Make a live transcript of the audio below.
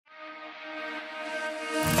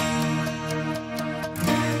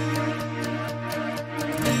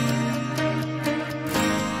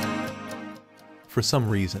For some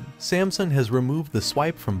reason, Samsung has removed the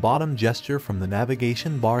swipe from bottom gesture from the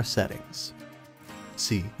navigation bar settings.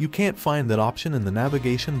 See, you can't find that option in the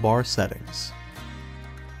navigation bar settings.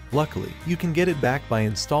 Luckily, you can get it back by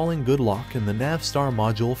installing Good Lock in the Navstar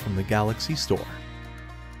module from the Galaxy Store.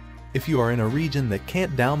 If you are in a region that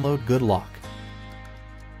can't download Good Lock,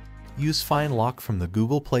 use Find Lock from the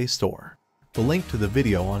Google Play Store. The link to the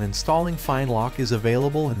video on installing Find Lock is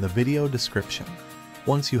available in the video description.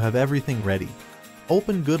 Once you have everything ready,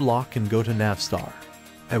 open Good Lock and go to Navstar.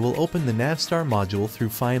 I will open the Navstar module through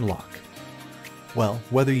Find Lock. Well,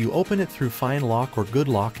 whether you open it through Find Lock or Good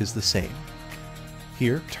Lock is the same.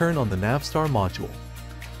 Here, turn on the Navstar module,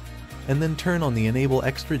 and then turn on the Enable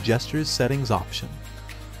Extra Gestures settings option.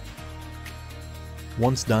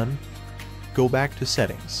 Once done, go back to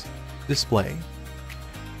Settings, Display,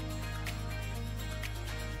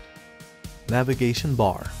 Navigation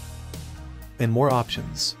Bar, and More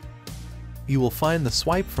Options. You will find the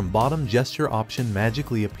swipe from bottom gesture option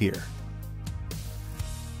magically appear,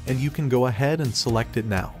 and you can go ahead and select it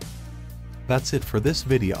now. That's it for this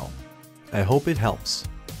video. I hope it helps.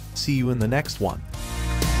 See you in the next one.